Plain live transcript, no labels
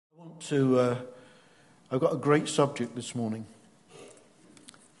I've got a great subject this morning.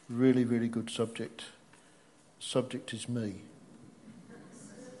 Really, really good subject. Subject is me.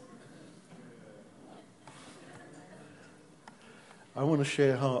 I want to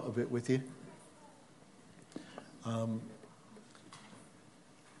share heart a bit with you.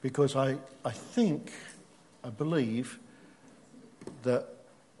 Because I believe that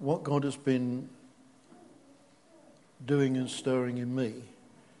what God has been doing and stirring in me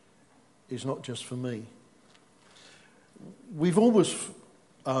is not just for me. We've always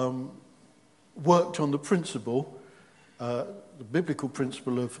worked on the principle, the biblical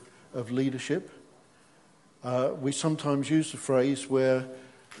principle of leadership. We sometimes use the phrase where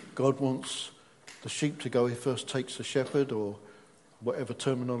God wants the sheep to go, he first takes the shepherd, or whatever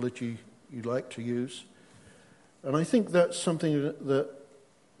terminology you like to use. And I think that's something that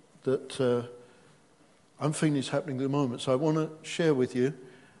I'm feeling is happening at the moment. So I want to share with you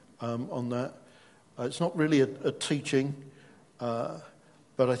on that. It's not really a teaching, but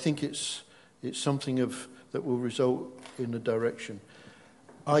I think it's something that will result in a direction.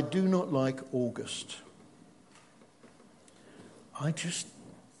 I do not like August. I just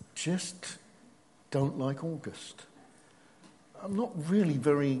don't like August. I'm not really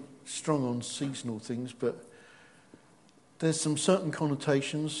very strong on seasonal things, but there's some certain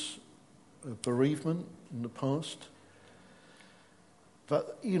connotations of bereavement in the past.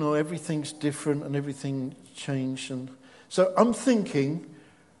 But, everything's different and everything changed. And so I'm thinking,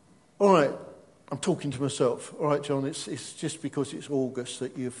 all right, I'm talking to myself. All right, John, it's just because it's August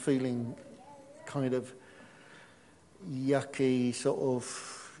that you're feeling kind of yucky, sort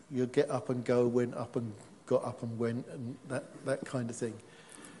of, you get up and go, went up and got up and went, and that kind of thing.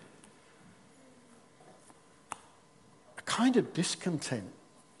 A kind of discontent.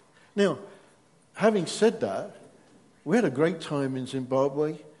 Now, having said that, we had a great time in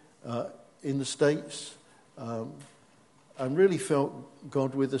Zimbabwe, in the States, and really felt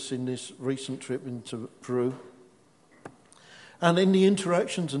God with us in this recent trip into Peru. And in the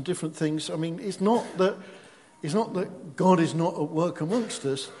interactions and different things, it's not that God is not at work amongst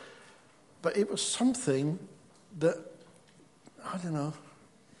us, but it was something that, I don't know.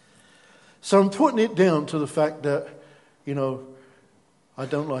 So I'm putting it down to the fact that, I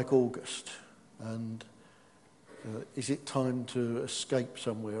don't like August. And is it time to escape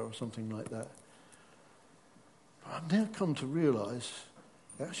somewhere or something like that? But I've now come to realise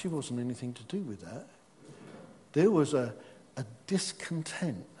it actually wasn't anything to do with that. There was a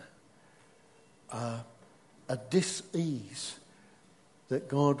discontent, a dis-ease that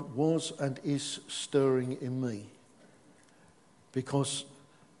God was and is stirring in me, because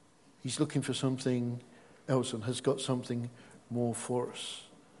he's looking for something else and has got something more for us.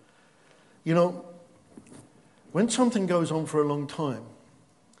 When something goes on for a long time,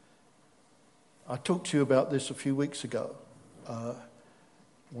 I talked to you about this a few weeks ago,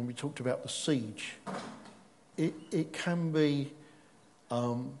 when we talked about the siege. It can be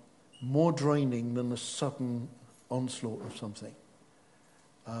more draining than the sudden onslaught of something.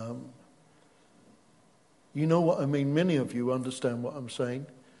 You know what I mean? Many of you understand what I'm saying.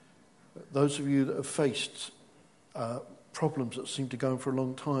 Those of you that have faced problems that seem to go on for a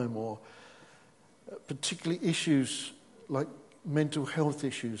long time, or particularly issues like mental health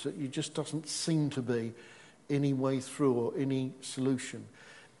issues that you just doesn't seem to be any way through or any solution.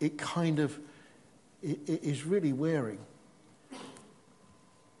 It is really wearing.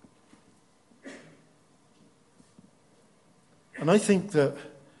 And I think that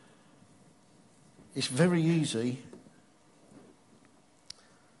it's very easy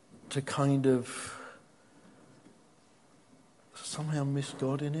to kind of somehow miss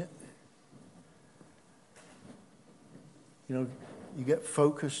God in it. You get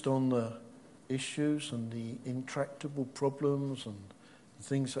focused on the issues and the intractable problems and the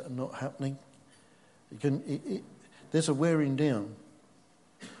things that are not happening. There's a wearing down.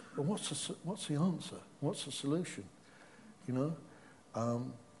 But what's the answer? What's the solution?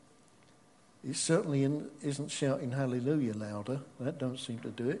 It certainly isn't shouting hallelujah louder. That don't seem to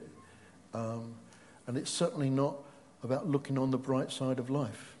do it. And it's certainly not about looking on the bright side of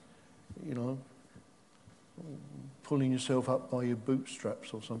life. Pulling yourself up by your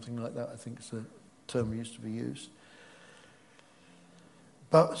bootstraps or something like that, I think is the term used to be used.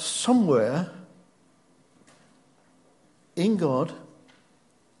 But somewhere in God,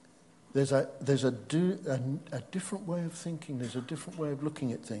 there's a different way of thinking. There's a different way of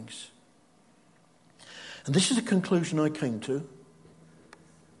looking at things. And this is a conclusion I came to.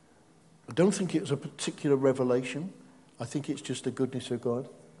 I don't think it was a particular revelation. I think it's just the goodness of God.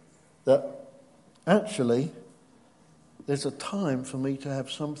 That actually, there's a time for me to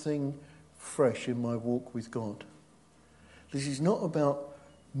have something fresh in my walk with God. This is not about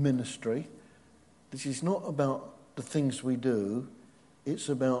ministry. This is not about the things we do. It's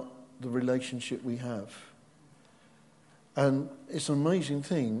about the relationship we have. And it's an amazing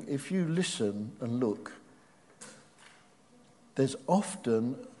thing. If you listen and look, there's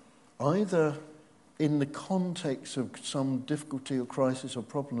often, either in the context of some difficulty or crisis or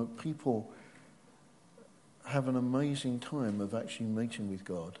problem, that people have an amazing time of actually meeting with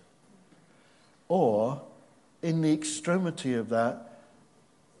God. Or, in the extremity of that,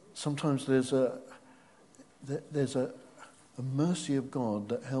 sometimes there's a mercy of God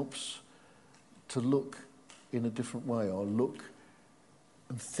that helps to look in a different way, or look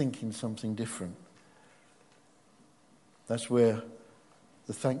and think in something different. That's where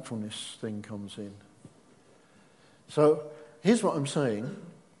the thankfulness thing comes in. So, here's what I'm saying.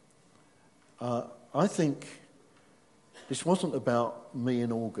 I think this wasn't about me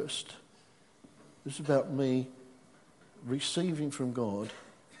in August. This is about me receiving from God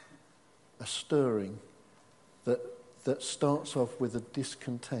a stirring that starts off with a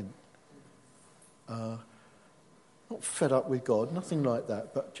discontent. Not fed up with God, nothing like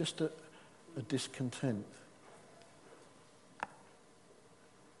that, but just a discontent.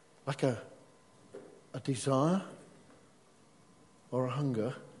 Like a desire or a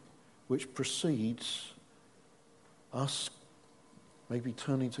hunger which precedes us maybe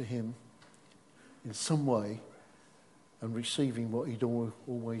turning to Him in some way and receiving what He'd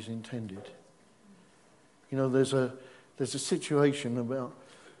always intended. You know, there's a situation about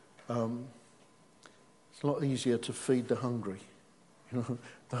it's a lot easier to feed the hungry, you know,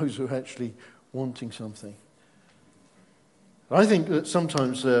 those who are actually wanting something. I think that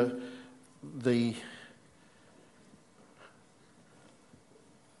sometimes the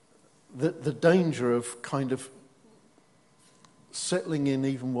danger of kind of settling in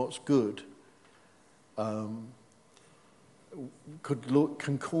even what's good can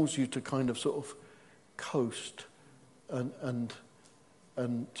cause you to kind of sort of coast and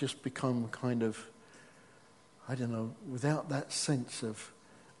just become kind of, I don't know, without that sense of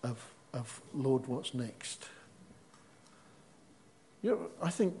Lord, what's next? You know, I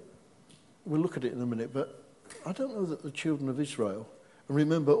think we'll look at it in a minute, but I don't know that the children of Israel, and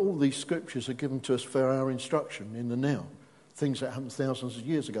remember all these scriptures are given to us for our instruction in the now. Things that happened thousands of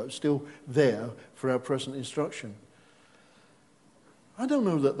years ago, it's still there for our present instruction. I don't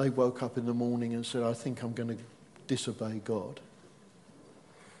know that they woke up in the morning and said, I think I'm going to disobey God.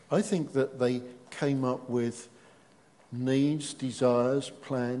 I think that they came up with needs, desires,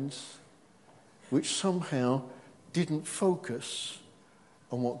 plans, which somehow didn't focus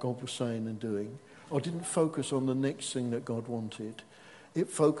on what God was saying and doing, or didn't focus on the next thing that God wanted. It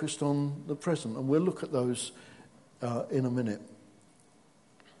focused on the present, and we'll look at those in a minute.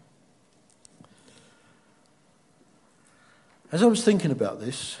 As I was thinking about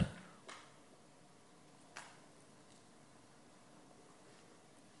this,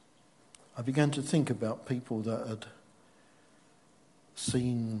 I began to think about people that had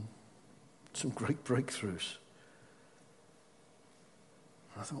seen some great breakthroughs.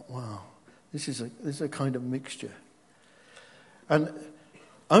 I thought, wow, this is a kind of mixture. And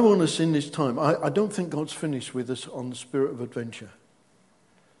I want us in this time, I don't think God's finished with us on the spirit of adventure.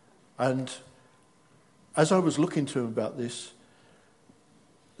 And as I was looking to him about this,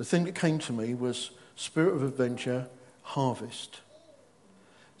 the thing that came to me was spirit of adventure, harvest.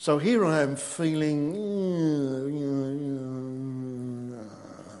 So here I am feeling,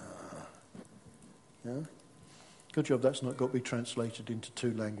 yeah. Good job that's not got to be translated into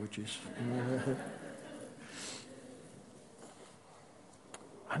 2 languages.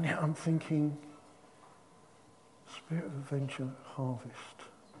 And yet I'm thinking, spirit of adventure, harvest.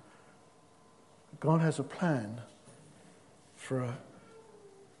 God has a plan for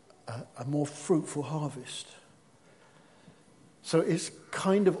a more fruitful harvest. So it's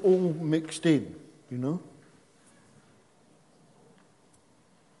kind of all mixed in, you know.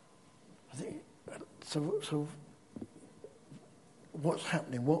 I think, so what's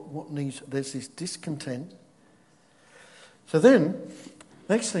happening? What needs? There's this discontent. So then,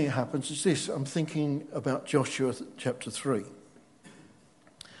 next thing that happens is this. I'm thinking about Joshua chapter 3.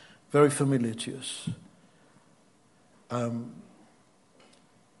 Very familiar to us.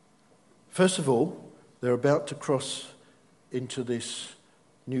 First of all, they're about to cross into this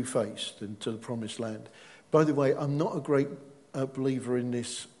new phase, into the promised land. By the way, I'm not a great believer in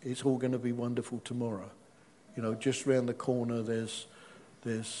this, it's all going to be wonderful tomorrow. You know, just round the corner there's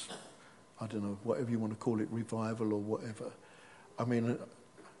I don't know, whatever you want to call it, revival or whatever. I mean,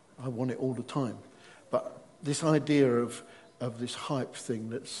 I want it all the time. But this idea of this hype thing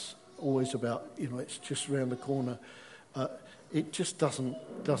that's always about, it's just around the corner, it just doesn't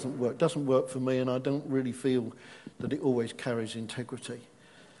work. It doesn't work for me, and I don't really feel that it always carries integrity.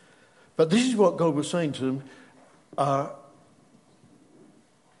 But this is what God was saying to them.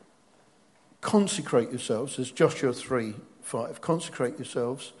 Consecrate yourselves, as Joshua 3:5. Consecrate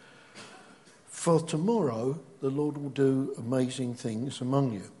yourselves, for tomorrow the Lord will do amazing things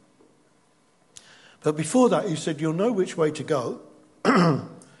among you. But before that, he said, you'll know which way to go,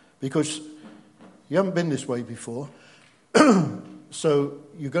 because you haven't been this way before. So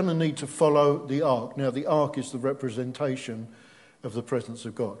you're going to need to follow the ark. Now, the ark is the representation of the presence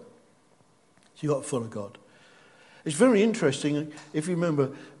of God. So you've got to follow God. It's very interesting. If you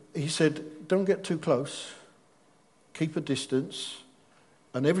remember, he said, don't get too close. Keep a distance.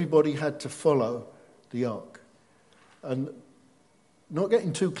 And everybody had to follow the ark. And not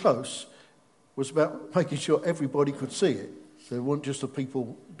getting too close was about making sure everybody could see it. So it wasn't just the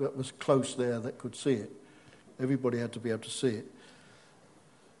people that was close there that could see it. Everybody had to be able to see it.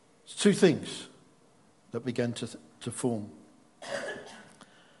 It's two things that began to form.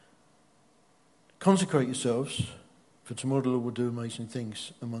 Consecrate yourselves, for tomorrow the Lord will do amazing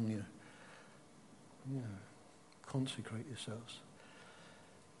things among you. Yeah. Consecrate yourselves.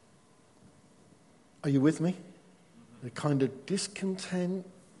 Are you with me? The kind of discontent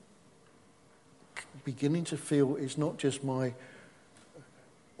beginning to feel is not just my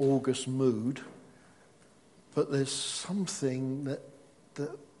August mood, but there's something that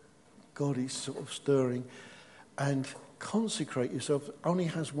God is sort of stirring. And consecrate yourself only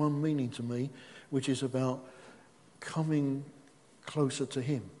has one meaning to me, which is about coming closer to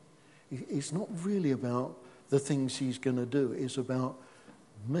him. It's not really about the things he's going to do. It's about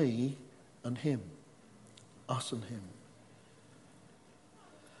me and him, us and him.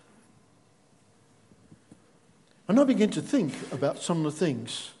 And I begin to think about some of the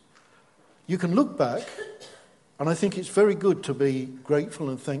things. You can look back, and I think it's very good to be grateful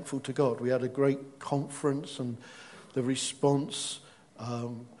and thankful to God. We had a great conference, and the response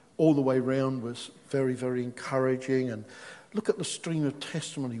all the way round was very, very encouraging. And look at the stream of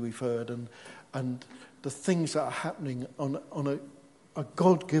testimony we've heard, and the things that are happening on a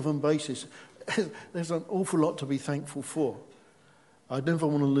God-given basis. There's an awful lot to be thankful for. I never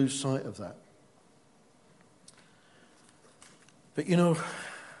want to lose sight of that. But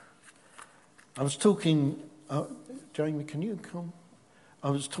I was talking, Jamie, can you come? I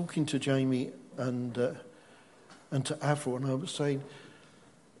was talking to Jamie and to Avril, and I was saying,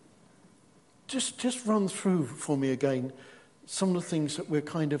 just run through for me again some of the things that we're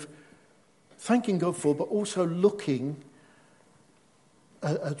kind of thanking God for, but also looking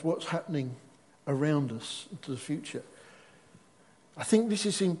at what's happening around us into the future. I think this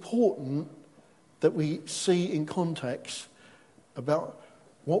is important that we see in context about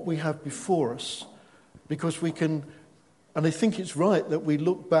what we have before us, because we can, and I think it's right that we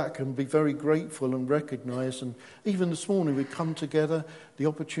look back and be very grateful and recognise, and even this morning we come together, the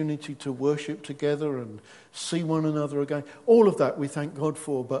opportunity to worship together and see one another again. All of that we thank God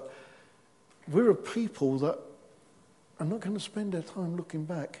for, but we're a people that are not going to spend our time looking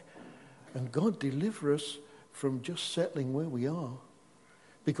back. And God deliver us from just settling where we are.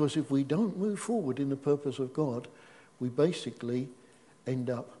 Because if we don't move forward in the purpose of God, we basically end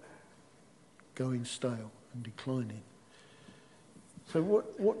up going stale and declining. So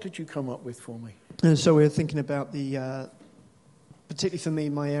what did you come up with for me? And so we're thinking about the, particularly for me,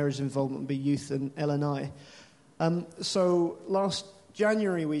 my areas of involvement would be youth and L&I. So last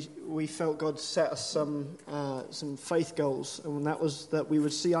January we felt God set us some faith goals, and that was that we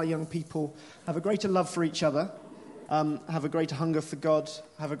would see our young people have a greater love for each other, have a greater hunger for God,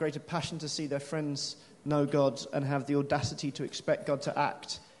 have a greater passion to see their friends know God, and have the audacity to expect God to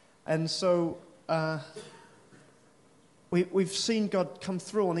act. And so we've seen God come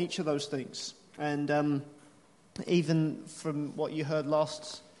through on each of those things. And even from what you heard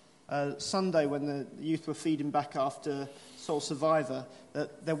last Sunday when the youth were feeding back after Soul Survivor,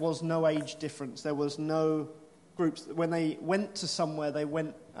 that there was no age difference. There was no groups. When they went to somewhere, they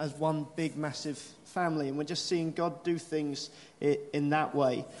went as one big, massive family. And we're just seeing God do things in that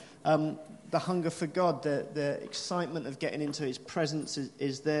way. The hunger for God, the excitement of getting into his presence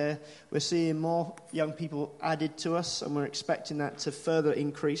is there. We're seeing more young people added to us, and we're expecting that to further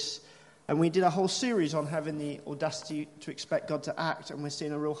increase. And we did a whole series on having the audacity to expect God to act, and we're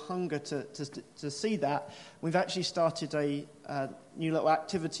seeing a real hunger to see that. We've actually started a new little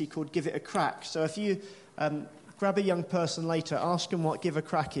activity called Give It a Crack. So if you grab a young person later, ask them what Give a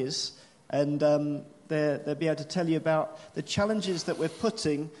Crack is, and they'll be able to tell you about the challenges that we're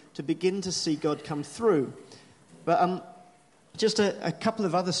putting to begin to see God come through. But just a couple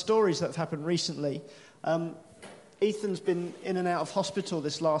of other stories that have happened recently. Ethan's been in and out of hospital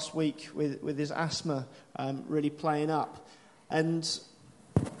this last week with his asthma really playing up. And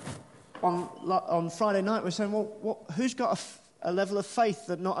on Friday night, we're saying, well, who's got a level of faith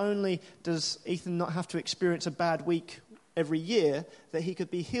that not only does Ethan not have to experience a bad week every year, that he could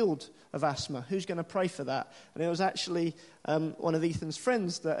be healed of asthma? Who's going to pray for that? And it was actually one of Ethan's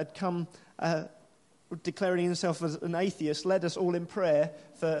friends that had come declaring himself as an atheist, led us all in prayer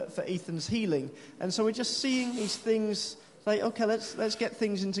for Ethan's healing. And so we're just seeing these things, like, okay, let's get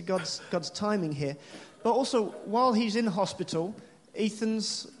things into God's timing here. But also, while he's in hospital,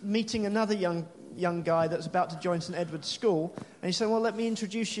 Ethan's meeting another young guy that's about to join St. Edward's School, and he said, well, let me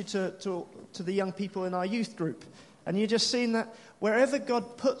introduce you to the young people in our youth group. And you're just seeing that wherever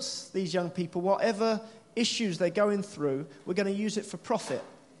God puts these young people, whatever issues they're going through, we're going to use it for profit.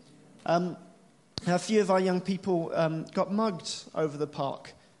 A few of our young people got mugged over the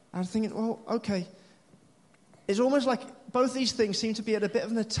park. I'm thinking, well, okay. It's almost like both these things seem to be at a bit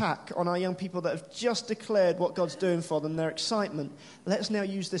of an attack on our young people that have just declared what God's doing for them, their excitement. Let's now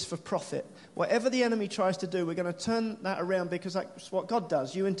use this for profit. Whatever the enemy tries to do, we're going to turn that around because that's what God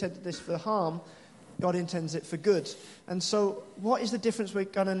does. You intended this for harm. God intends it for good. And so what is the difference we're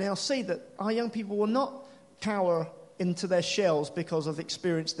going to now see? That our young people will not cower into their shells because of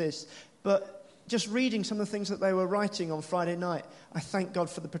experienced this, but just reading some of the things that they were writing on Friday night, I thank God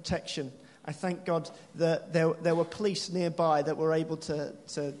for the protection. I thank God that there were police nearby that were able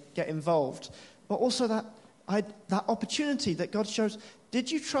to get involved. But also that opportunity that God shows, did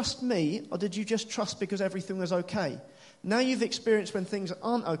you trust me or did you just trust because everything was okay? Now you've experienced when things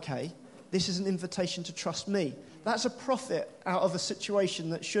aren't okay, this is an invitation to trust me. That's a profit out of a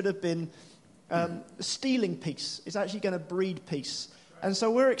situation that should have been stealing peace. It's actually going to breed peace. And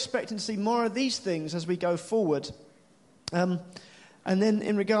so we're expecting to see more of these things as we go forward. And then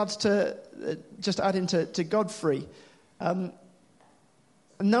in regards to, just adding to Godfrey, a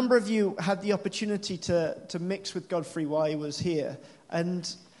number of you had the opportunity to mix with Godfrey while he was here.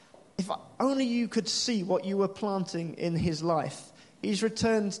 And if only you could see what you were planting in his life. He's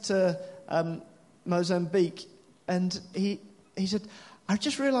returned to Mozambique, and he said, I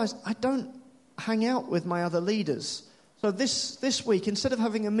just realized I don't hang out with my other leaders. So this week, instead of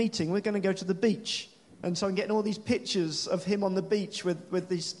having a meeting, we're going to go to the beach. And so I'm getting all these pictures of him on the beach with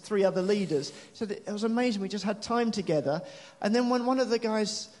these 3 other leaders. So it was amazing. We just had time together. And then when one of the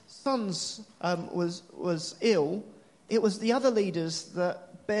guy's sons was ill, it was the other leaders that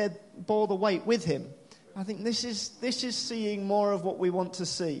bore the weight with him. I think this is seeing more of what we want to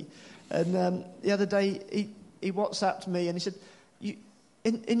see. And the other day, he WhatsApped me and he said,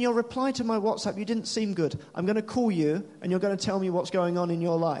 In your reply to my WhatsApp, you didn't seem good. I'm going to call you, and you're going to tell me what's going on in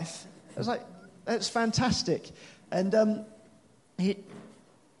your life. I was like, that's fantastic. And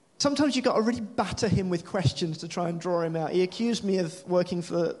sometimes you've got to really batter him with questions to try and draw him out. He accused me of working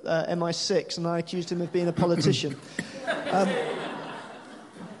for MI6, and I accused him of being a politician.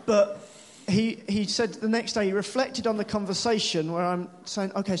 But he said the next day, he reflected on the conversation where I'm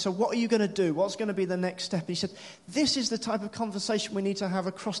saying, okay, so what are you going to do? What's going to be the next step? He said, this is the type of conversation we need to have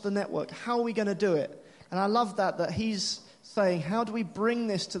across the network. How are we going to do it? And I love that he's saying, how do we bring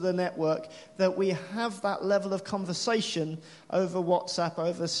this to the network, that we have that level of conversation over WhatsApp,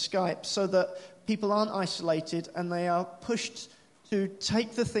 over Skype, so that people aren't isolated and they are pushed to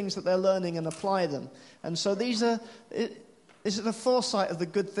take the things that they're learning and apply them. And so this is the foresight of the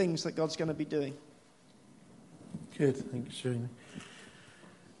good things that God's going to be doing. Good, thanks, Jamie.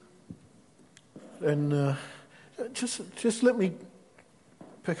 And just let me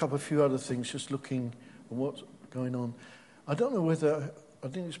pick up a few other things, just looking at what's going on. I don't know whether, I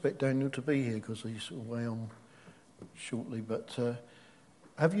didn't expect Daniel to be here because he's away on shortly, but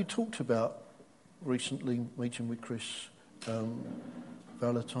have you talked about recently meeting with Chris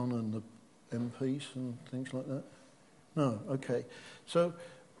Vallotton and the MPs and things like that? No, okay. So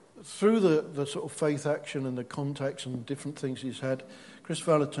through the sort of faith action and the contacts and different things he's had, Chris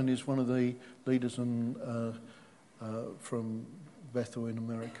Vallotton is one of the leaders from Bethel in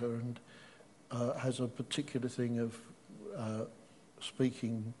America, and has a particular thing of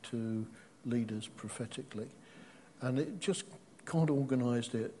speaking to leaders prophetically. And it just God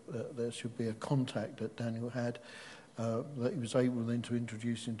organised it that there should be a contact that Daniel had, that he was able then to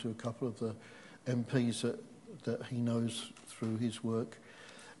introduce him to a couple of the MPs that he knows through his work,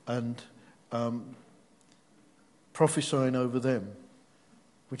 and prophesying over them,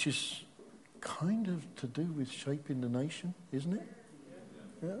 which is kind of to do with shaping the nation, isn't it?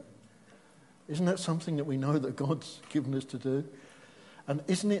 Yeah. Isn't that something that we know that God's given us to do? And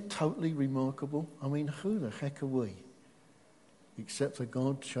isn't it totally remarkable? I mean, who the heck are we? Except that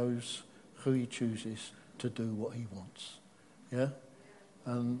God chose who he chooses to do what he wants. Yeah?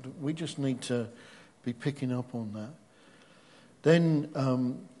 And we just need to be picking up on that. Then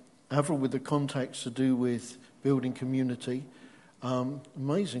Avril, with the contacts to do with building community,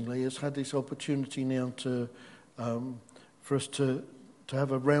 amazingly has had this opportunity now to for us to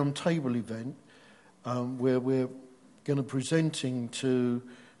have a round table event where we're going to be presenting to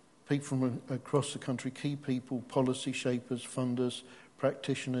people from across the country, key people, policy shapers, funders,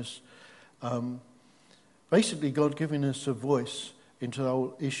 practitioners. Basically, God giving us a voice into the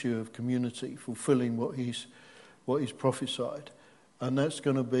whole issue of community, fulfilling what He's prophesied, and that's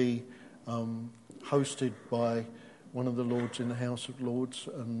going to be hosted by one of the Lords in the House of Lords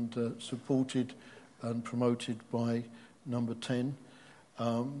and supported and promoted by Number 10.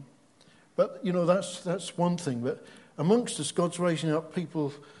 But you know, that's one thing. But amongst us, God's raising up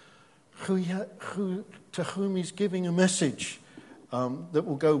people to whom He's giving a message that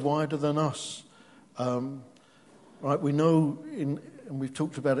will go wider than us. Right? We know, and we've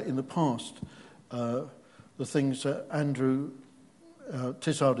talked about it in the past, the things that Andrew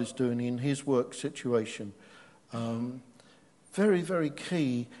Tizard is doing in his work situation. Very, very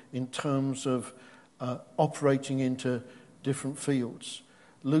key in terms of operating into different fields.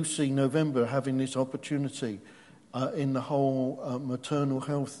 Lucy November having this opportunity in the whole maternal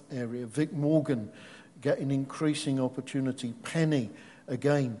health area. Vic Morgan getting increasing opportunity. Penny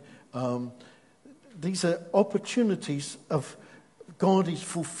again. These are opportunities of God is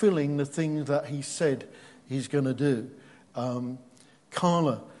fulfilling the things that He said He's going to do.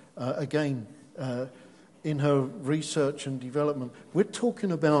 Carla, again, in her research and development, we're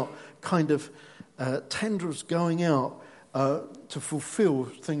talking about kind of tendrils going out to fulfill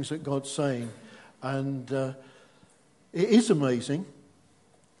things that God's saying. And it is amazing,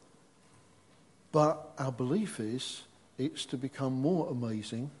 but our belief is it's to become more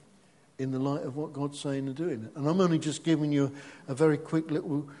amazing in the light of what God's saying and doing. And I'm only just giving you a very quick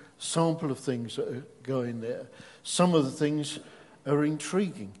little sample of things that are going there. Some of the things are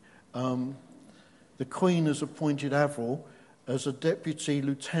intriguing. The Queen has appointed Avril as a Deputy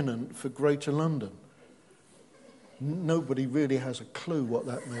Lieutenant for Greater London. Nobody really has a clue what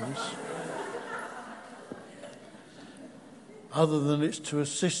that means. Other than it's to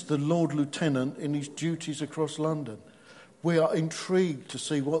assist the Lord Lieutenant in his duties across London. We are intrigued to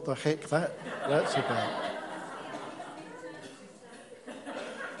see what the heck that's about.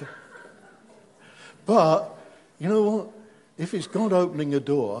 But, you know what? If it's God opening a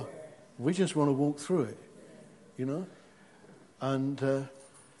door, we just want to walk through it, you know? And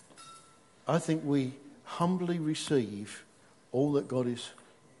I think we humbly receive all that God is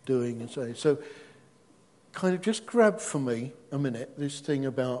doing and saying. So kind of just grab for me a minute this thing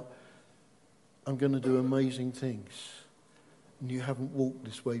about I'm going to do amazing things. And you haven't walked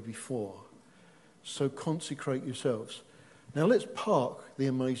this way before. So consecrate yourselves. Now let's park the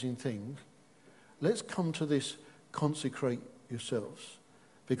amazing things. Let's come to this consecrate yourselves.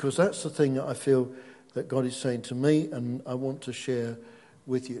 Because that's the thing that I feel that God is saying to me and I want to share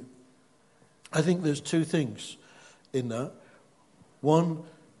with you. I think there's two things in that. One,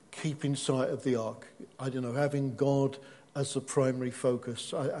 keeping sight of the ark. I don't know, having God as the primary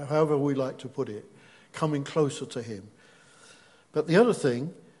focus, however we like to put it, coming closer to Him. But the other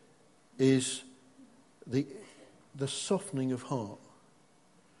thing is the softening of heart.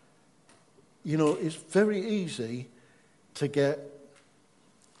 You know, it's very easy to get,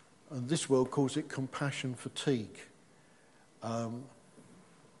 and this world calls it compassion fatigue. I'm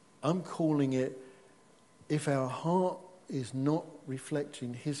calling it, if our heart is not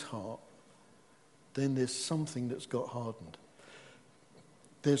reflecting His heart, then there's something that's got hardened.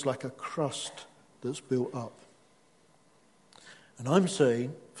 There's like a crust that's built up. And I'm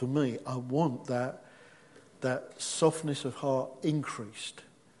saying, for me, I want that softness of heart increased.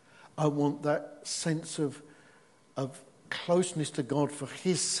 I want that sense of closeness to God for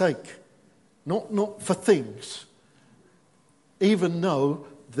His sake, not for things. Even though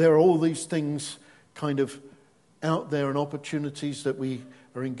there are all these things kind of out there and opportunities that we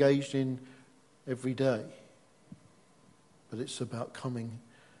are engaged in every day. But it's about coming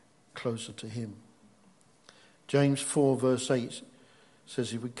closer to Him. James 4 verse 8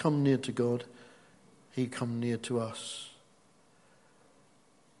 says, if we come near to God, He come near to us.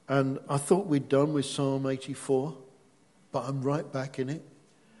 And I thought we'd done with Psalm 84, but I'm right back in it.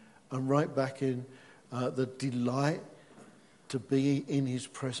 I'm right back in the delight to be in His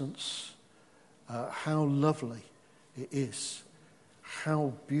presence. How lovely it is.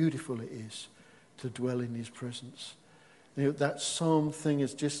 How beautiful it is to dwell in His presence. That psalm thing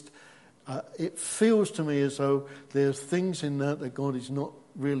is just, it feels to me as though there's things in that God is not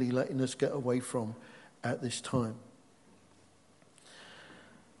really letting us get away from at this time.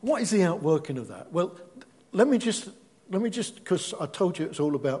 What is the outworking of that? Well, let me just, because I told you it's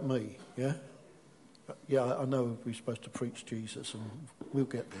all about me, yeah? Yeah, I know we're supposed to preach Jesus and we'll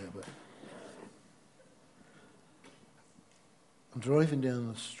get there, but I'm driving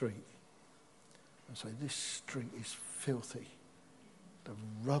down the street and say, this street is filthy, the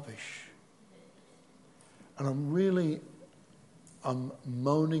rubbish. And I'm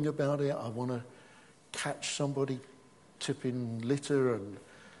moaning about it. I want to catch somebody tipping litter and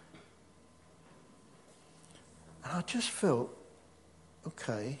I just felt,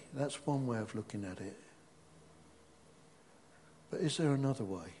 okay, that's one way of looking at it. But is there another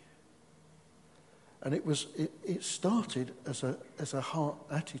way? And it started as a heart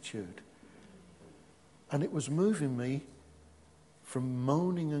attitude. And it was moving me from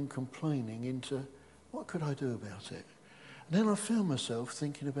moaning and complaining into what could I do about it? And then I found myself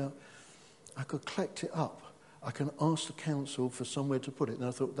thinking about I could collect it up. I can ask the council for somewhere to put it. And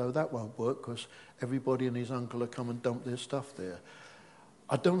I thought, though, that won't work because everybody and his uncle will come and dump their stuff there.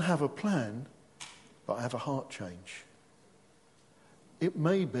 I don't have a plan, but I have a heart change. It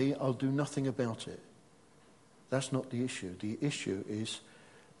may be I'll do nothing about it. That's not the issue. The issue is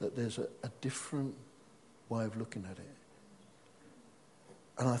that there's a different way of looking at it.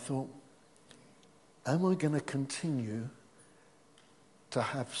 And I thought, am I going to continue to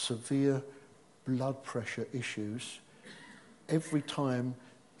have severe blood pressure issues every time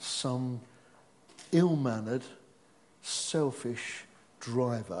some ill-mannered, selfish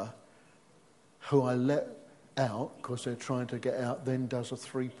driver who I let out because they're trying to get out then does a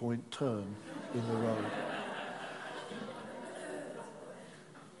 3-point turn in the road?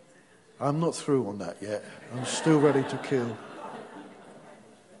 I'm not through on that yet. I'm still ready to kill.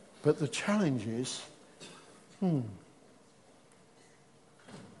 But the challenge is, what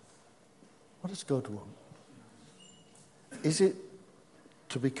does God want? Is it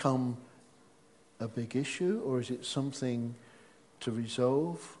to become a big issue, or is it something to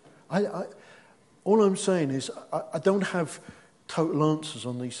resolve? All I'm saying is I don't have total answers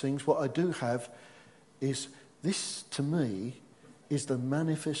on these things. What I do have is this, to me, is the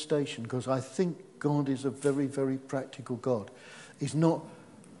manifestation, because I think God is a very, very practical God. He's not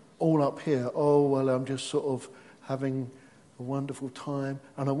all up here, oh, well, I'm just sort of having a wonderful time.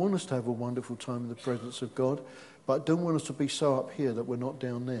 And I want us to have a wonderful time in the presence of God, but I don't want us to be so up here that we're not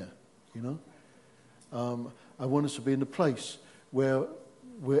down there, you know? I want us to be in a place where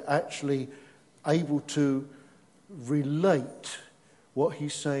we're actually able to relate what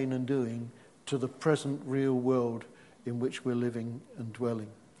he's saying and doing to the present real world in which we're living and dwelling.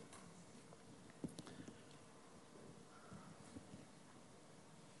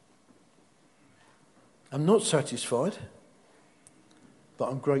 I'm not satisfied, but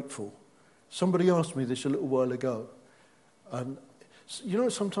I'm grateful. Somebody asked me this a little while ago. And you know,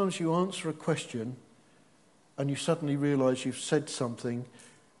 sometimes you answer a question and you suddenly realise you've said something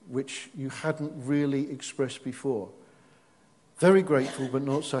which you hadn't really expressed before. Very grateful, but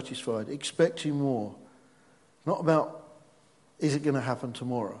not satisfied. Expecting more. Not about, is it going to happen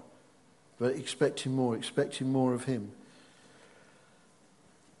tomorrow? But expecting more of him.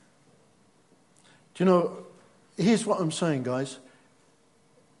 Do you know, here's what I'm saying, guys.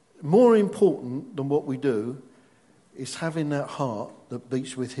 More important than what we do is having that heart that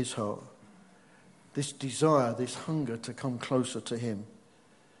beats with his heart. This desire, this hunger to come closer to him.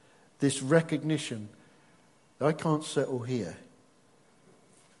 This recognition that I can't settle here.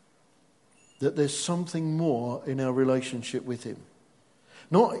 That there's something more in our relationship with him.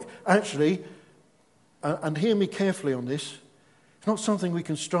 Not actually, and hear me carefully on this, it's not something we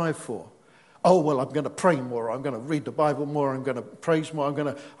can strive for. Oh, well, I'm going to pray more, I'm going to read the Bible more, I'm going to praise more, I'm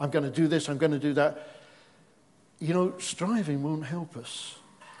going to do this, I'm going to do that. You know, striving won't help us.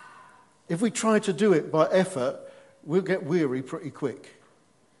 If we try to do it by effort, we'll get weary pretty quick.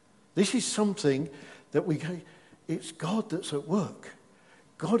 This is something that it's God that's at work.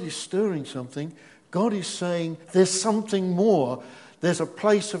 God is stirring something. God is saying there's something more. There's a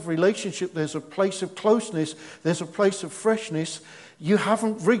place of relationship. There's a place of closeness. There's a place of freshness. You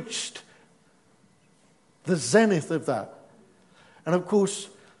haven't reached the zenith of that. And of course,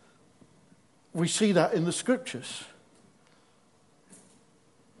 we see that in the scriptures.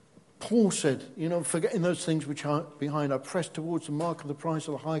 Paul said, you know, forgetting those things which are behind, I press towards the mark of the prize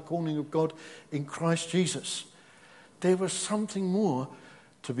of the high calling of God in Christ Jesus. There was something more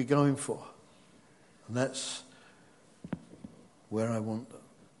to be going for. And that's where I want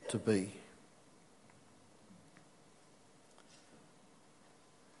to be.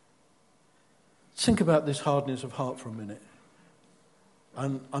 Think about this hardness of heart for a minute.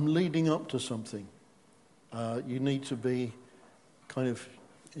 And I'm leading up to something. You need to be kind of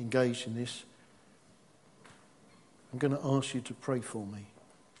engaged in this. I'm going to ask you to pray for me.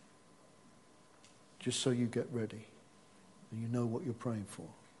 Just so you get ready. And you know what you're praying for.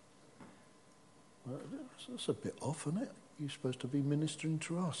 Well, that's a bit off, isn't it? You're supposed to be ministering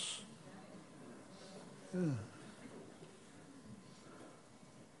to us. Yeah.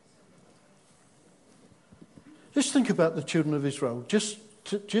 Just think about the children of Israel, just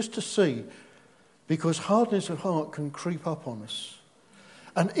to see, because hardness of heart can creep up on us.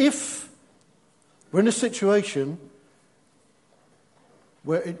 And if we're in a situation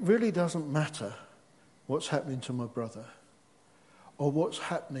where it really doesn't matter what's happening to my brother or what's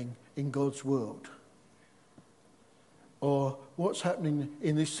happening in God's world or what's happening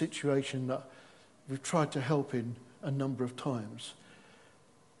in this situation that we've tried to help in a number of times,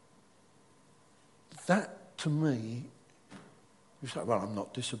 that to me, you say, well, I'm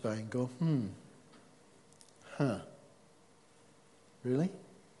not disobeying God. Really?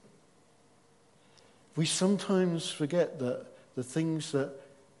 We sometimes forget that the things that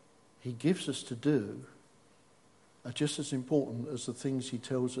he gives us to do are just as important as the things he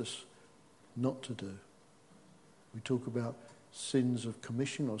tells us not to do. We talk about sins of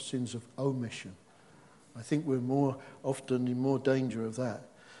commission or sins of omission. I think we're more often in more danger of that.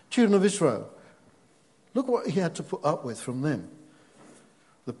 Children of Israel, look what he had to put up with from them.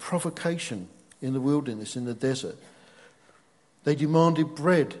 The provocation in the wilderness, in the desert. They demanded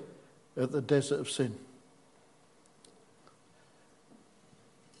bread at the desert of sin.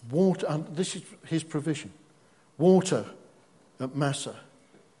 Water, and this is his provision. Water at Massah.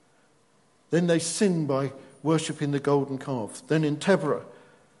 Then they sinned by worshipping the golden calf. Then in Taberah,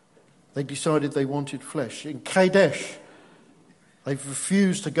 they decided they wanted flesh. In Kadesh, they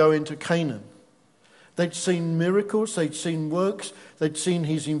refused to go into Canaan. They'd seen miracles, they'd seen works, they'd seen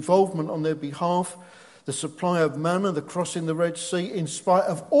his involvement on their behalf, the supply of manna, the crossing the Red Sea. In spite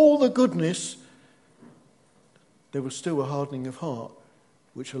of all the goodness, there was still a hardening of heart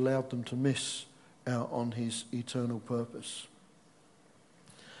which allowed them to miss out on his eternal purpose.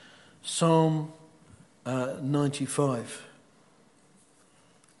 Psalm 95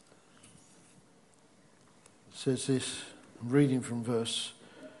 says this, I'm reading from verse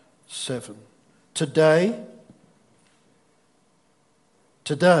 7. Today,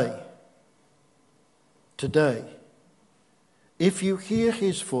 if you hear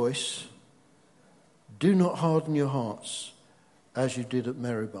his voice, do not harden your hearts as you did at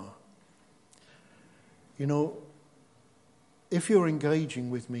Meribah. You know, if you're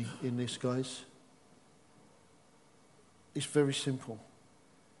engaging with me in this, guys, it's very simple.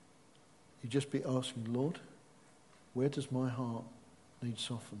 You just be asking, Lord, where does my heart need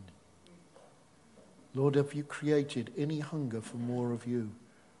softening? Lord, have you created any hunger for more of you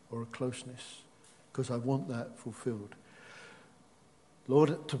or a closeness? Because I want that fulfilled.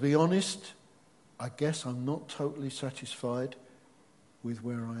 Lord, to be honest, I guess I'm not totally satisfied with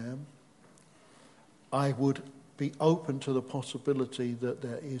where I am. I would be open to the possibility that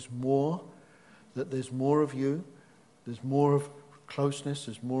there is more, that there's more of you, there's more of closeness,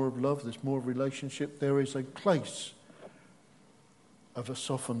 there's more of love, there's more of relationship. There is a place of a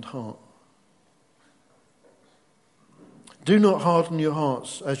softened heart. Do not harden your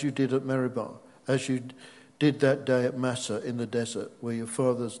hearts as you did at Meribah, as you did that day at Massah in the desert, where your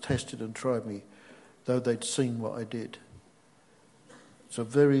fathers tested and tried me, though they'd seen what I did. It's a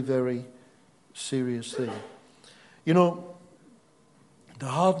very, very serious thing. You know, the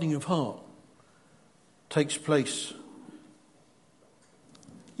hardening of heart takes place,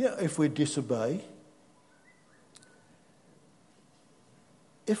 if we disobey,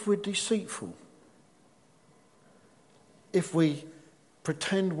 if we're deceitful, if we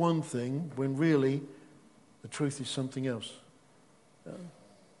pretend one thing when really the truth is something else.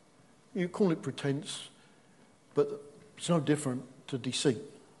 You call it pretense, but it's no different to deceit.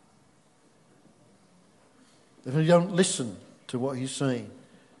 If you don't listen to what he's saying.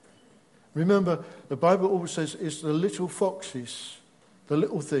 Remember, the Bible always says it's the little foxes, the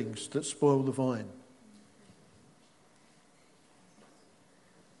little things that spoil the vine.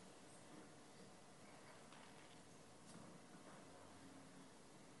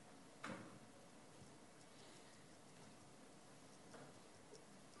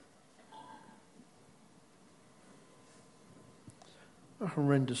 A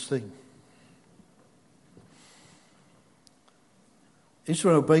horrendous thing.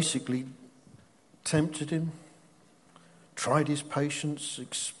 Israel basically tempted him, tried his patience,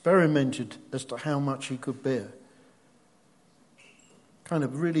 experimented as to how much he could bear. Kind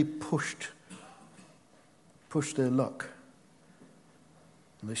of really pushed push their luck.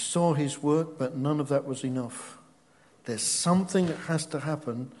 And they saw his work, but none of that was enough. There's something that has to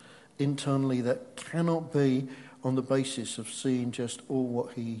happen internally that cannot be on the basis of seeing just all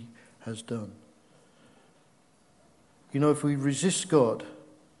what he has done. You know, if we resist God,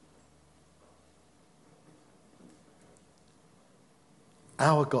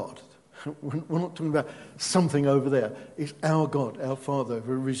 our God, we're not talking about something over there, it's our God, our Father. If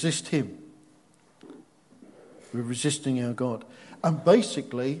we resist him, we're resisting our God. And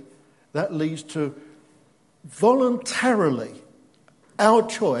basically, that leads to voluntarily, our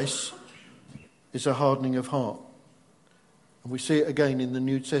choice is a hardening of heart. And we see it again in the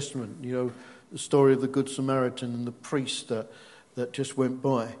New Testament, you know, the story of the Good Samaritan and the priest that just went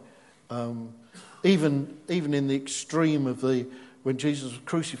by. Even in the extreme of when Jesus was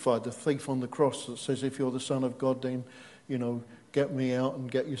crucified, the thief on the cross that says, if you're the Son of God, then, you know, get me out and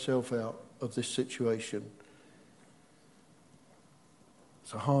get yourself out of this situation.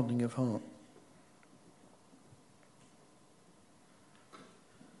 It's a hardening of heart.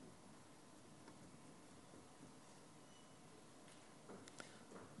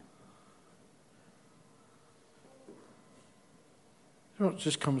 You know what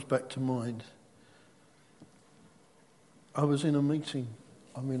just comes back to mind? I was in a meeting,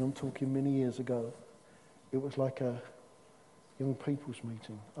 I'm talking many years ago. It was like a young people's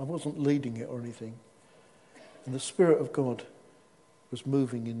meeting. I wasn't leading it or anything. And the Spirit of God was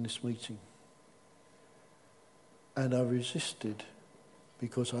moving in this meeting. And I resisted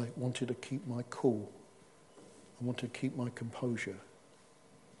because I wanted to keep my cool. I wanted to keep my composure.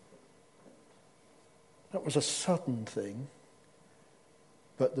 That was a sudden thing,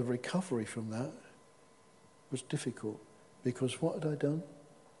 but the recovery from that was difficult. Because what had I done?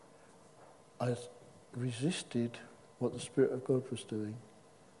 I resisted what the Spirit of God was doing,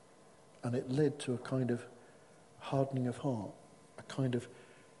 and it led to a kind of hardening of heart, a kind of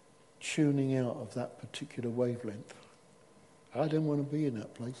tuning out of that particular wavelength. I didn't want to be in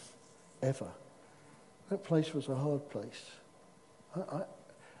that place, ever. That place was a hard place.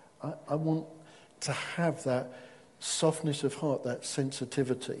 I want to have that softness of heart, that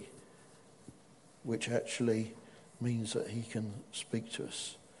sensitivity, which actually means that he can speak to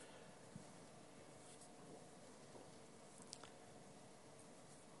us.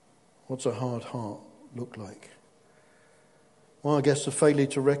 What's a hard heart look like? Well, I guess the failure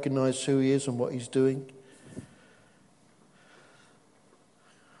to recognise who he is and what he's doing.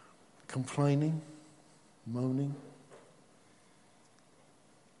 Complaining, moaning.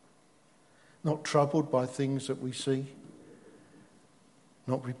 Not troubled by things that we see.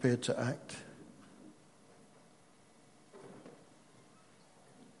 Not prepared to act.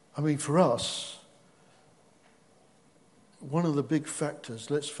 For us, one of the big factors,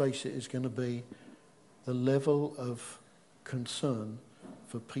 let's face it, is going to be the level of concern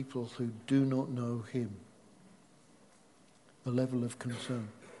for people who do not know him. The level of concern.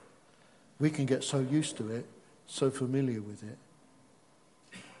 We can get so used to it, so familiar with it,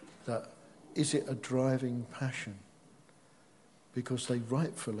 that is it a driving passion? Because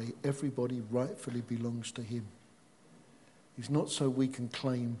everybody rightfully belongs to him. It's not so we can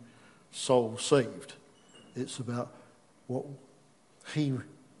claim soul saved. It's about what he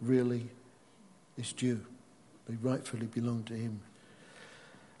really is due. They rightfully belong to him.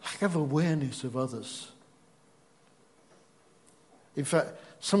 Lack of awareness of others. In fact,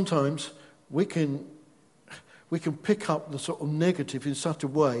 sometimes we can pick up the sort of negative in such a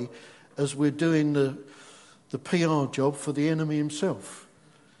way as we're doing the PR job for the enemy himself,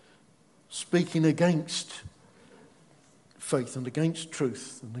 speaking against faith and against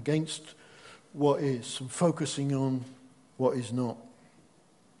truth and against what is, and focusing on what is not.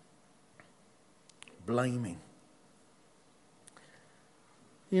 Blaming.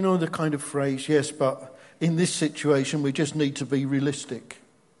 You know the kind of phrase, yes, but in this situation we just need to be realistic.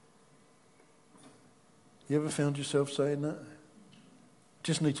 You ever found yourself saying that?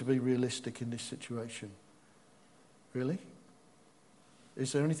 Just need to be realistic in this situation. Really?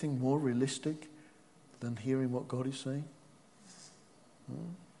 Is there anything more realistic than hearing what God is saying?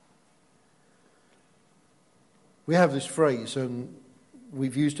 We have this phrase, and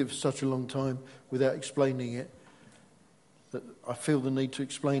we've used it for such a long time without explaining it, that I feel the need to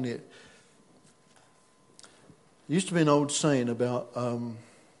explain it. There used to be an old saying about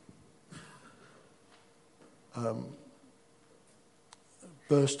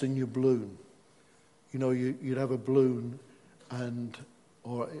bursting your balloon. You know, you'd have a balloon,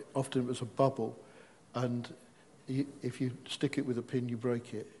 or often it was a bubble, and if you stick it with a pin, you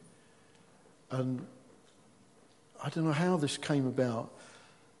break it. And I don't know how this came about,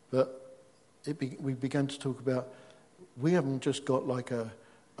 but we began to talk about, we haven't just got like a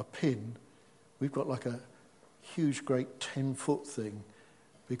pin, we've got like a huge, great 10-foot thing,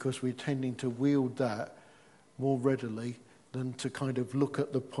 because we're tending to wield that more readily than to kind of look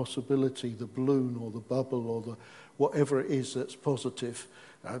at the possibility, the balloon or the bubble or the whatever it is that's positive,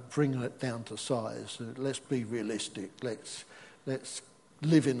 bringing it down to size. Let's be realistic. Let's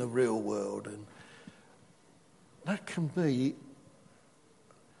live in the real world. And that can be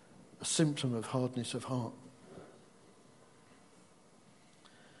a symptom of hardness of heart.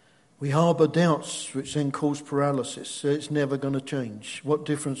 We harbour doubts which then cause paralysis. So it's never going to change. What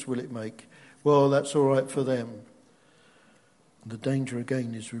difference will it make? Well, that's all right for them. And the danger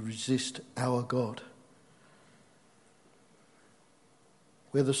again is we resist our God.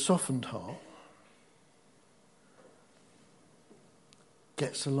 Where the softened heart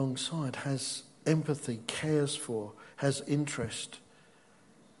gets alongside, has empathy, cares for, has interest,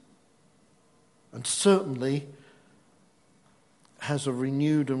 and certainly has a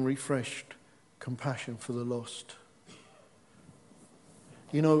renewed and refreshed compassion for the lost.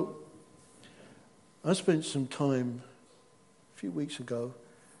 You know, I spent some time a few weeks ago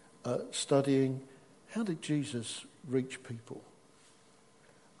studying how did Jesus reach people.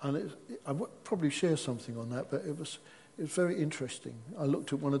 And I would probably share something on that, but it was very interesting. I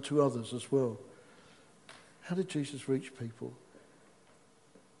looked at one or two others as well. How did Jesus reach people?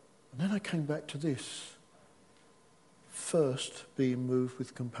 And then I came back to this. First, being moved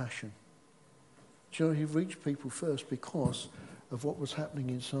with compassion. Do you know, he reached people first because of what was happening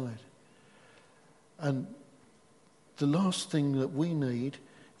inside. And the last thing that we need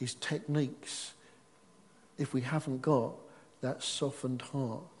is techniques if we haven't got that softened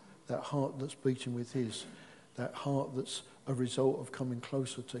heart, that heart that's beating with his, that heart that's a result of coming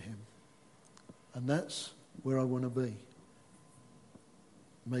closer to him. And that's where I want to be.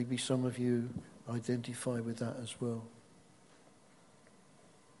 Maybe some of you identify with that as well.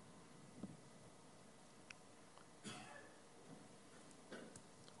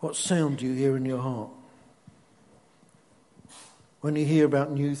 What sound do you hear in your heart? When you hear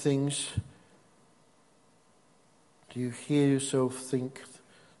about new things, do you hear yourself think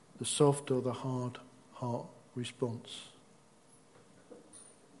the soft or the hard heart response?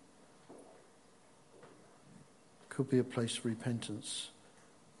 Could be a place of repentance,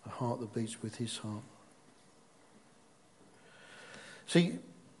 a heart that beats with his heart. See,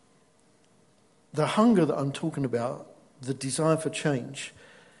 the hunger that I'm talking about, the desire for change,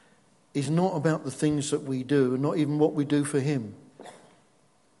 is not about the things that we do, not even what we do for him.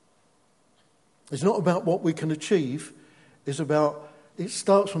 It's not about what we can achieve. It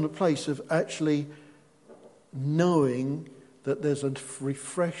starts from the place of actually knowing that there's a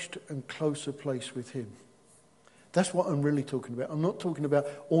refreshed and closer place with him. That's what I'm really talking about. I'm not talking about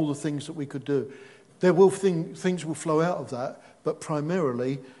all the things that we could do. Things will flow out of that, but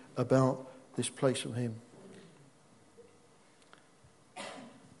primarily about this place of him.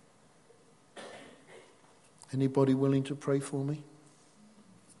 Anybody willing to pray for me?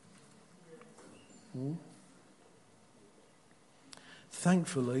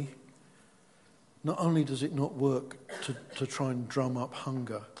 Thankfully, not only does it not work to try and drum up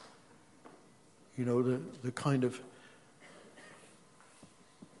hunger, you know, the kind of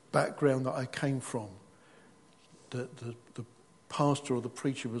background that I came from, the pastor or the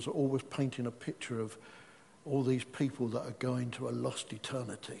preacher was always painting a picture of all these people that are going to a lost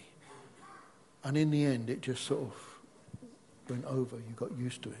eternity. And in the end, it just sort of went over. You got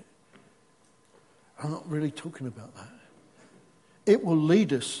used to it. I'm not really talking about that. It will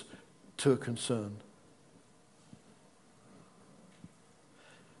lead us to a concern.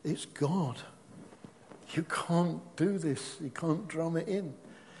 It's God. You can't do this. You can't drum it in.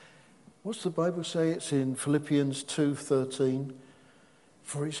 What's the Bible say? It's in Philippians 2:13.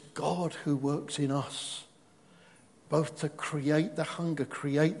 For it's God who works in us, both to create the hunger,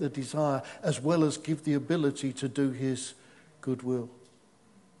 create the desire, as well as give the ability to do his good will.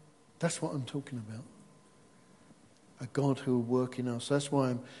 That's what I'm talking about. A God who will work in us. That's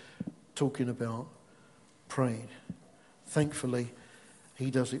why I'm talking about praying. Thankfully,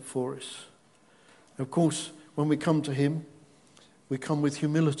 he does it for us. Of course, when we come to him, we come with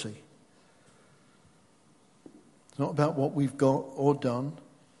humility. It's not about what we've got or done.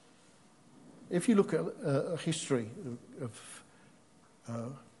 If you look at a history of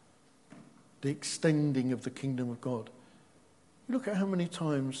the extending of the kingdom of God, you look at how many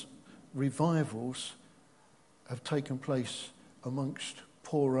times revivals have taken place amongst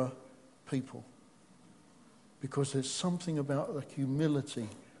poorer people. Because there's something about the humility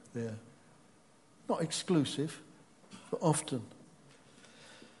there. Not exclusive, but often.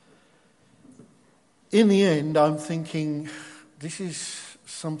 in the end, I'm thinking, this is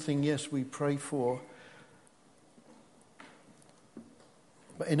something, yes, we pray for.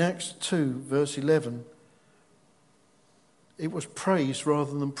 But in Acts 2, verse 11, it was praise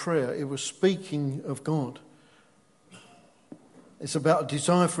rather than prayer. It was speaking of God. It's about a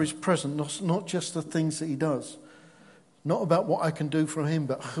desire for his presence, not just the things that he does. Not about what I can do for him,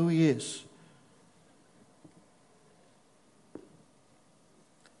 but who he is.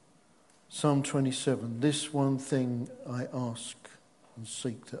 Psalm 27, this one thing I ask and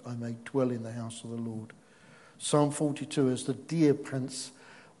seek, that I may dwell in the house of the Lord. Psalm 42, as the deer pants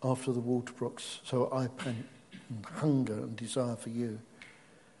after the water brooks, so I pant and hunger and desire for you.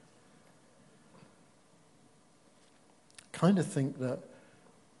 Kind of think that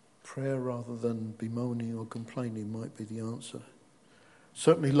prayer rather than bemoaning or complaining might be the answer.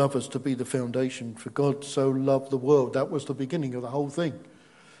 Certainly love us to be the foundation. For God so loved the world. That was the beginning of the whole thing.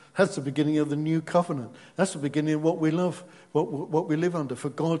 That's the beginning of the new covenant. That's the beginning of what we love, what we live under. For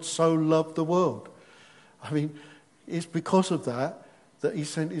God so loved the world. I mean, it's because of that he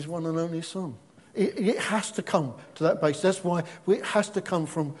sent his one and only Son. It has to come to that base. That's why it has to come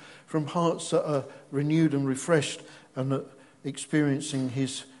from hearts that are renewed and refreshed and experiencing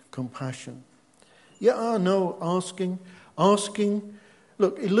his compassion. Yeah, I know, asking.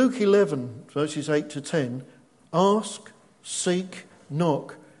 Look, in Luke 11, verses 8 to 10, ask, seek,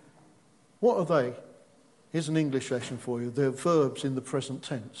 knock. What are they? Here's an English lesson for you. They're verbs in the present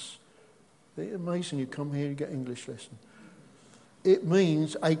tense. It's amazing you come here and get English lesson. It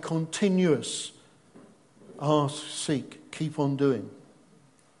means a continuous ask, seek, keep on doing.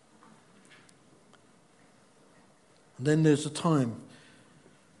 And then there's a time.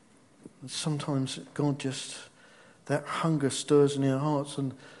 And sometimes God just, that hunger stirs in our hearts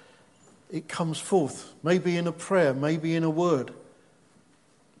and it comes forth. Maybe in a prayer, maybe in a word.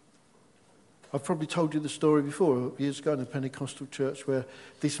 I've probably told you the story before, years ago in a Pentecostal church, where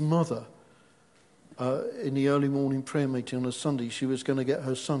this mother, in the early morning prayer meeting on a Sunday, she was going to get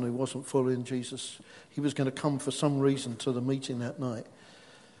her son who wasn't following Jesus. He was going to come for some reason to the meeting that night.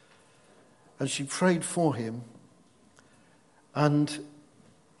 And she prayed for him. And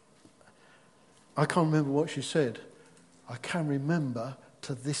I can't remember what she said. I can remember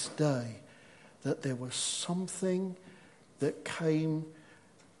to this day that there was something that came.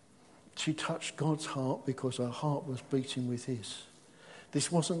 She touched God's heart because her heart was beating with his.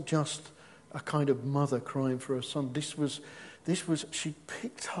 This wasn't just a kind of mother crying for her son. This was she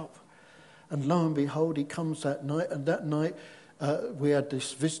picked up, and lo and behold, he comes that night, and that night we had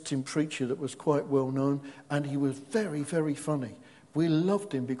this visiting preacher that was quite well known, and he was very, very funny. We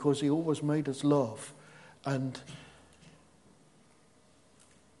loved him because he always made us laugh, and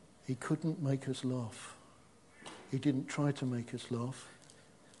he couldn't make us laugh. He didn't try to make us laugh.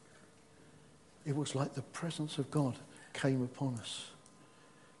 It was like the presence of God came upon us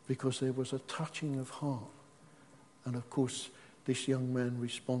because there was a touching of heart. And of course, this young man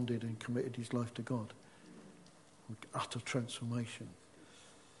responded and committed his life to God. Utter transformation.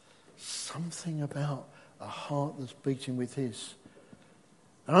 Something about a heart that's beating with his.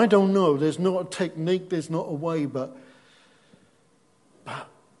 And I don't know, there's not a technique, there's not a way, but a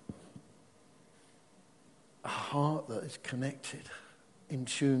heart that is connected, in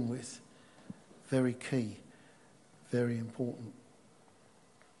tune with. Very key, very important.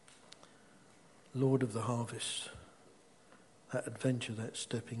 Lord of the harvest, that adventure, that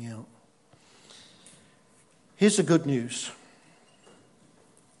stepping out. Here's the good news,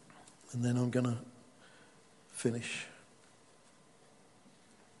 and then I'm going to finish.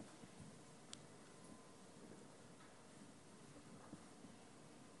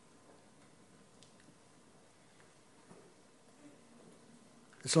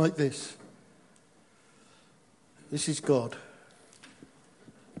 It's like this. This is God.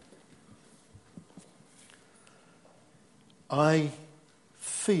 I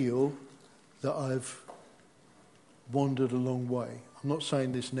feel that I've wandered a long way. I'm not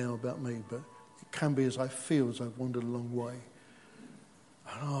saying this now about me, but it can be as I feel as I've wandered a long way.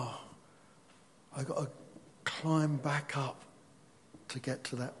 And I've got to climb back up to get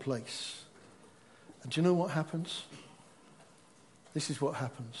to that place. And do you know what happens? This is what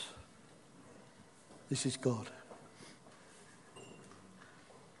happens. This is God.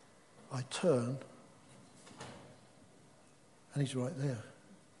 I turn, and he's right there.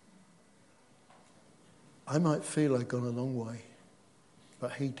 I might feel I've gone a long way,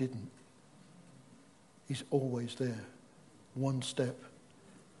 but he didn't. He's always there, one step.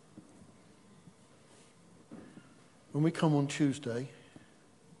 When we come on Tuesday,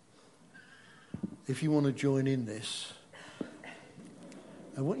 if you want to join in this,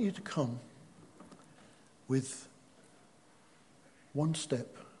 I want you to come with one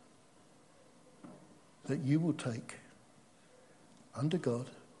step that you will take under God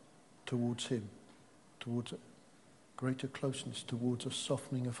towards him, towards a greater closeness, towards a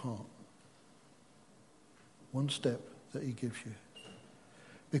softening of heart. One step that he gives you.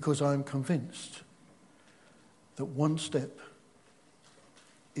 Because I am convinced that one step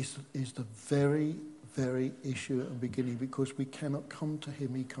is the very, very issue and beginning, because we cannot come to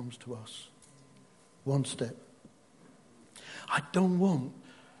him, he comes to us. One step. I don't want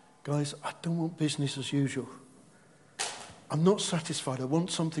business as usual. I'm not satisfied. I want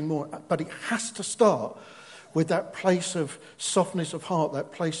something more. But it has to start with that place of softness of heart,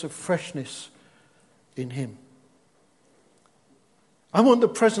 that place of freshness in him. I want the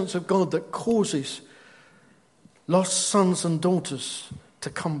presence of God that causes lost sons and daughters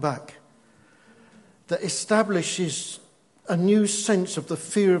to come back, that establishes a new sense of the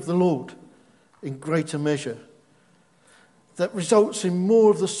fear of the Lord in greater measure, that results in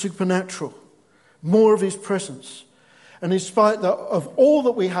more of the supernatural, more of his presence. And in spite of all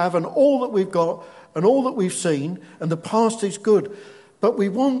that we have and all that we've got and all that we've seen, and the past is good, but we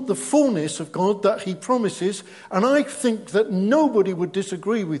want the fullness of God that he promises. And I think that nobody would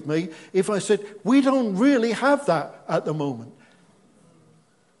disagree with me if I said we don't really have that at the moment.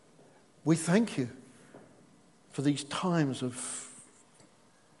 We thank you for these times of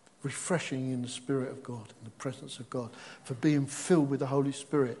refreshing in the Spirit of God, in the presence of God, for being filled with the Holy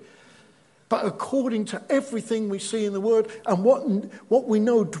Spirit. But according to everything we see in the Word and what we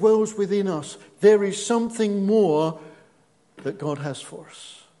know dwells within us, there is something more that God has for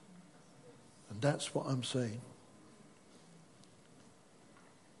us. And that's what I'm saying.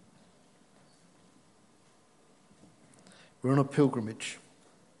 We're on a pilgrimage.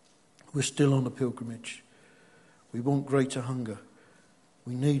 We're still on a pilgrimage. We want greater hunger.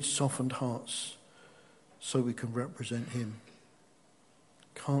 We need softened hearts so we can represent him.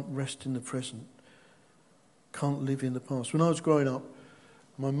 Can't rest in the present. Can't live in the past. When I was growing up,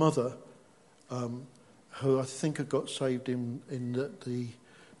 my mother, who I think had got saved in the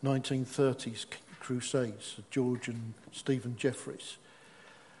 1930s crusades, George and Stephen Jeffreys,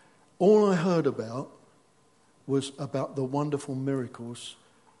 all I heard about was about the wonderful miracles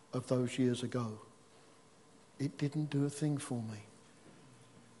of those years ago. It didn't do a thing for me.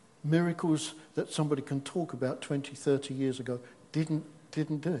 Miracles that somebody can talk about 20, 30 years ago didn't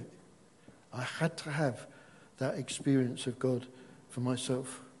do it. I had to have that experience of God for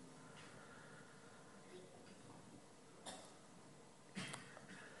myself.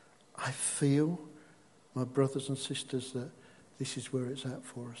 I feel, my brothers and sisters, that this is where it's at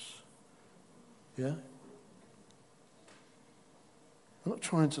for us. Yeah? I'm not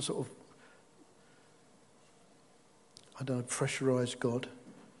trying to sort of, pressurize God.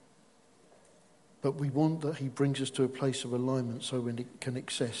 But we want that he brings us to a place of alignment so we can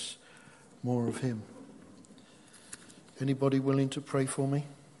access more of him. Anybody willing to pray for me?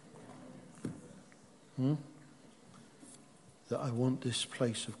 That I want this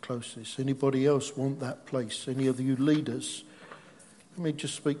place of closeness. Anybody else want that place? Any of you leaders? Let me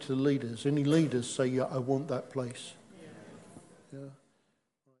just speak to the leaders. Any leaders say, yeah, I want that place? Yeah.